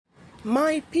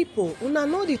My people, una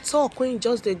know the talk when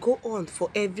just dey go on for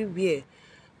everywhere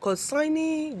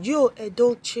concerning Yul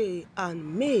Edochie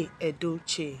and May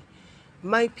Edochie.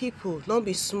 My people, no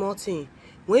be small thing.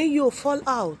 When you fall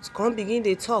out, come begin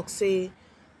dey talk say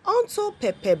unto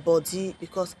pepper body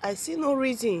because I see no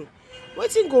reason.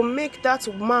 Wetin go make that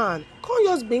man come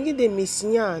just begin dey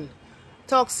misyan?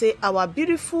 Talk say our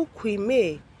beautiful Queen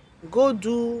May go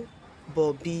do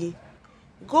Bobby.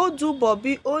 Go do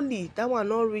Bobby only, that one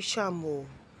no reach am o.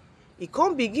 E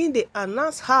come begin dey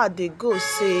announce how dey go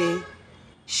say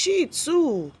she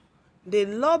too dey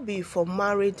lobby for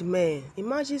married men.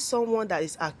 Imagine someone that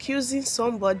is accusing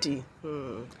somebody.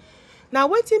 Na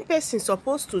wetin person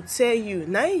suppose to tell you,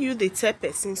 na you dey tell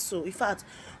person so. In fact,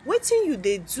 wetin you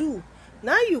dey do,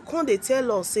 na you come dey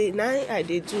tell us say na I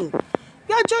dey do.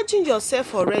 You are judging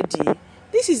yourself already.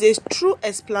 This is a true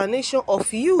explanation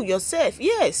of you yourself.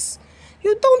 Yes,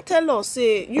 you don tell us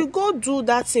say you go do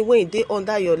that thing wey e dey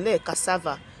under your leg,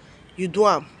 cassava. You do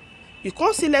am. You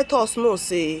come still let us know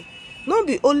say no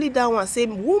be only that one, say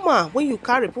woman when you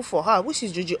carry put for her, which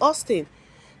is Juju Austin,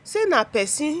 say na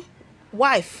person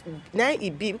wife na e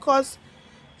be, because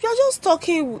you are just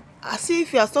talking as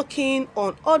if you are talking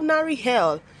on ordinary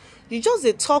hell. You just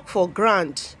dey talk for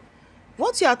ground.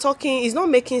 What you are talking is not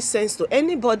making sense to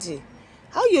anybody.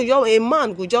 How a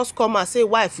man go just come and say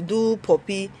wife do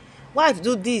puppy, wife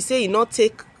do this, say e no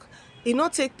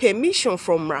take permission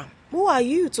from am? Who are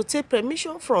you to take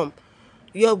permission from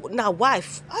your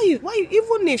wife? Why you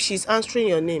even if she's answering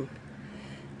your name,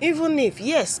 even if,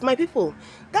 yes, my people,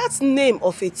 that's name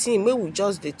of a thing wey we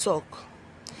just dey talk.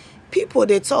 People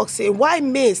dey talk say why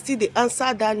May still dey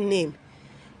answer that name.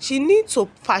 She need to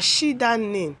fashi that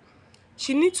name.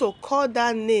 She need to call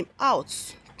that name out,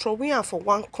 throwing am for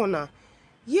one corner.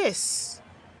 Yes,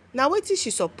 na wetin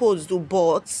she suppose do,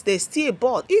 but there's still a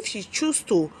but. If she choose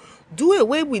to do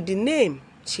away with the name,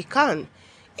 she can.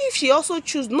 If she also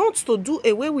choose not to do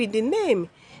away with the name,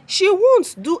 she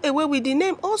won't do away with the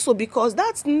name also, because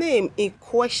that name in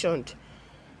question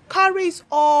carries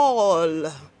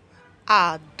all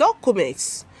her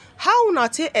documents. How una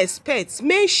take expect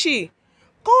make she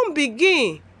come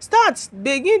begin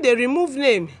dey remove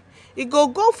name? E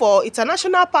go for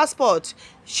international passport,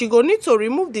 she go need to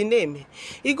remove the name.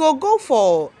 E go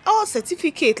for all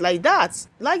certificate like that.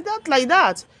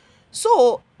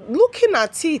 So looking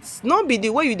at it, not be the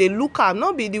way you dey look am,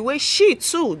 not be the way she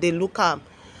too dey look am.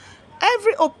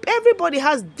 Everybody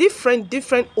has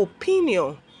different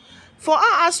opinion. For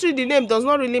her answering the name does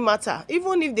not really matter.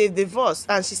 Even if they divorce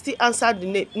and she still answered the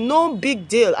name, no big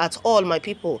deal at all, my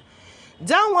people.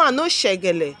 That one no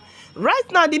shegele. Right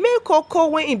now, the main koko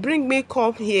when he bring me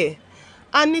come here,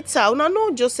 Anita, una know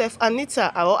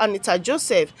Anita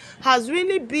Joseph has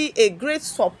really been a great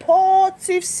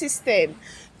supportive system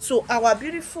to our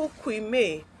beautiful Queen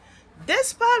May.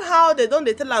 Despite how they don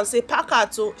dey tell am say pack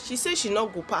out, she say she no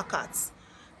go pack out.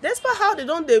 Despite how they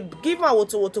don dey give her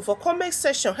woto for comment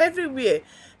section everywhere,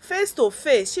 face to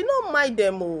face, she no mind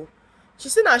them o. She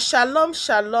say na shalom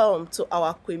to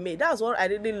our Queen May. That's what I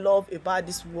really love about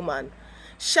this woman.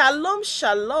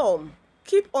 Shalom,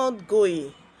 keep on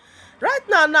going. Right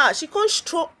now she come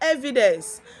show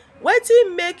evidence.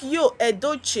 Wetin make Yul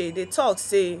Edochie dey talk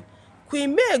say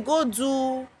Queen May go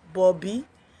do Bobby.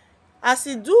 As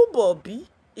he do Bobby,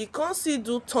 he come still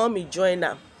do Tommy join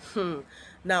am.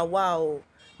 Now wow,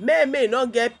 May no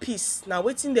get peace. Now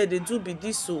wetin dem dey do be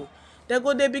this o. Dem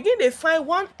go dey begin dey find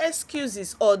one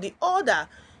excuses or the other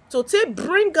to take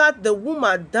bring out the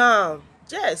woman down.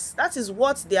 Yes, that is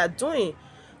what they are doing.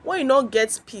 When you no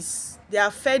get peace, they are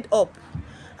fed up.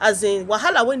 As in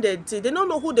wahala when they don't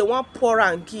know who they want pour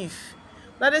and give.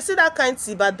 Now they see that kind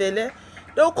tibadele,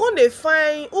 they'll come they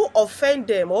find who offend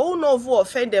them or who not who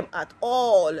offend them at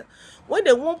all. When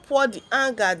they won't pour the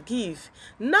anger give.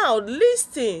 Now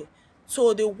listen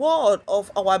to the word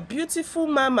of our beautiful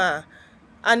mama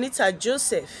Anita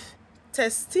Joseph.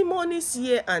 Testimonies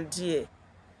here and there.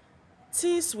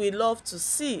 Things we love to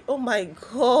see. Oh my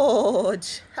God.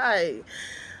 Hi.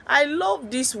 I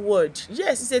love this word.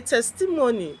 Yes, it's a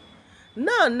testimony.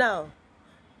 Now,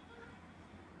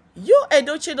 Yul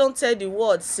Edochie don't tell the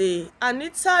word, say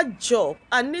Anita job,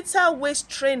 Anita waist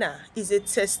trainer is a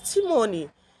testimony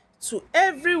to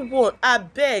everyone. I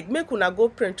beg, make una go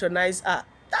patronize her.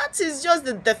 That is just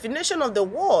the definition of the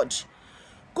word.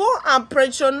 Go and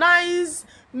patronize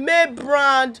May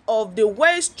brand of the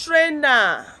waist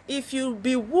trainer. If you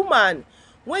be woman,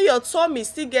 when your tummy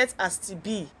still get as to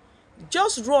be,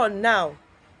 just run now.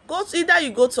 Either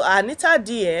you go to Anita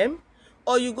DM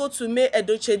or you go to May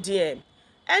Edochie DM.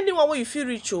 Anyone wey you feel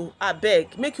reach, I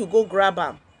beg, make you go grab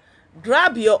am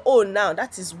Grab your own now.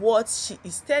 That is what she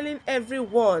is telling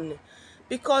everyone,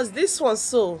 because this one,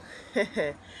 so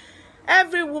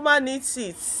every woman needs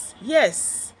it.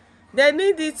 Yes, they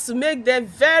need it to make them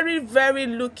very, very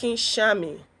looking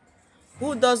charming.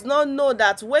 Who does not know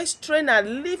that waist trainer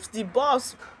lifts the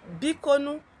boss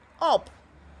bikonu up?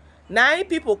 Na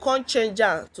people can't change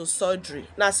am to surgery.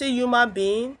 Na say human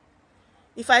being.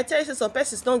 If I tell you say some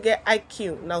persons don't get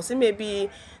IQ, now say maybe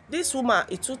this woman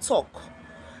e too talk.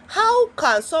 How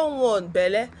can someone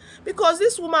belle? Because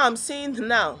this woman I'm seeing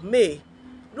now, May,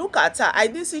 look at her. I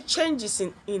didn't see changes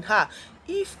in her,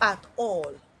 if at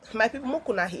all. My people, make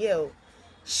una hear.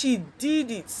 She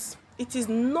did it. It is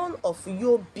none of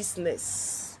your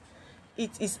business.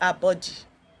 It is her body.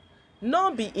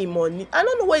 No be im money. I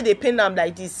don't know why they pain am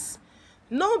like this.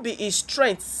 No be his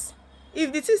strength.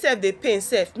 If the thing sef dey pain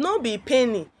sef, no be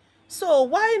penny. So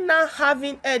why now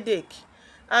having headache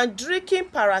and drinking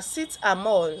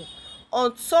paracetamol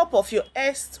on top of your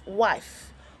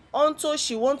ex-wife until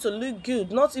she want to look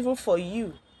good, not even for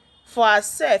you, for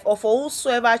herself or for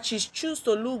whosoever she choose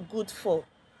to look good for?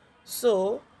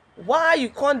 So why you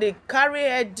can't dey carry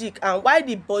headache, and why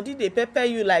the body dey pepper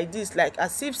you like this, like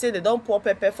as if say they don pour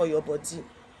pepper for your body?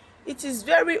 It is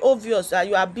very obvious that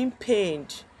you are being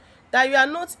pained, that you are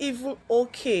not even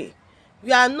okay,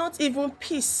 you are not even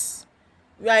peace,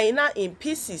 you are now in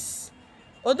pieces.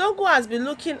 Odogo has been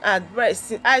looking at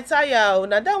breast. I tell you,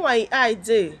 na that one eye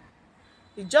dey.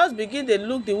 He just begin dey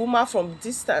look the woman from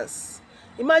distance.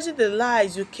 Imagine the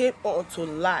lies you came on to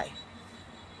lie.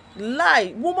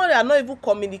 Woman you are not even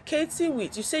communicating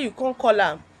with, you say you can't call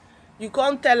am, you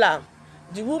can't tell am.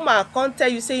 The woman can't tell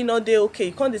you say you no dey okay,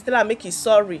 you can't tell am make e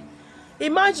sorry.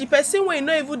 Imagine person wey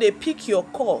no even dey pick your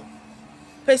call,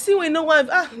 person wey no wan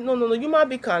no human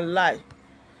being can lie,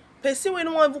 person wey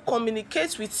no wan even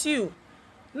communicate with you.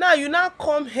 Now you now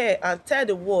come here and tell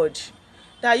the world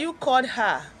that you called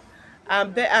her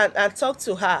and talk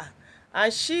to her,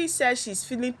 and she said she's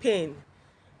feeling pain.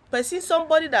 Person,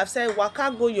 somebody that said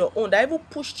waka go your own, that even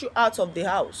pushed you out of the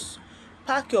house,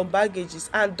 pack your baggages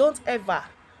and don't ever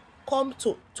come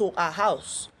to her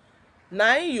house.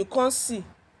 Now you can't see.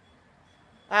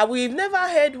 We've never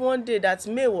heard one day that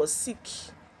May was sick.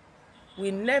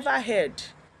 We never heard.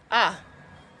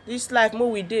 This life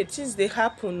more we did, things they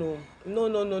happen.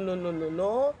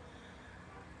 No.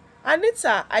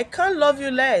 Anita, I can't love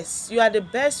you less. You are the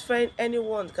best friend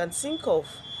anyone can think of.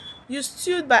 You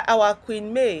stood by our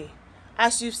Queen May.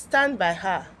 As you stand by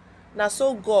her, now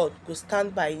so God go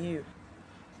stand by you.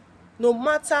 No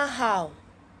matter how,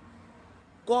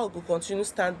 God will continue to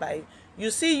stand by you. You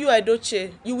see, you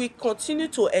Edochie, you will continue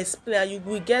to explain, you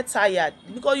will get tired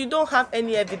because you don't have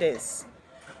any evidence.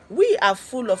 We are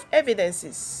full of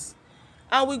evidences,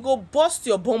 and we go bust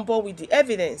your bumper with the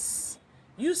evidence.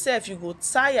 You sef, you go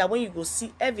tire when you go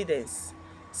see evidence.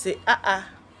 Say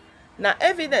now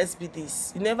evidence be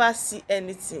this, you never see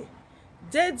anything.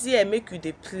 There make you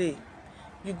dey play,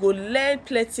 you go learn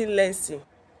plenty lesson.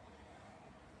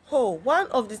 One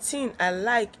of the things I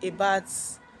like about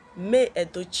May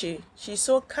Edochie, she's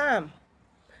so calm,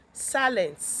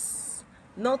 silent,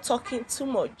 not talking too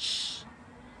much.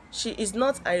 She is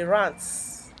not a rant.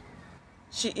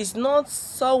 She is not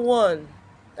someone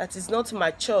that is not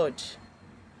matured.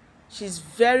 She's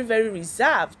very, very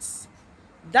reserved.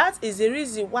 That is the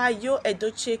reason why Yul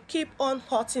Edochie keep on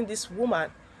hurting this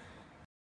woman.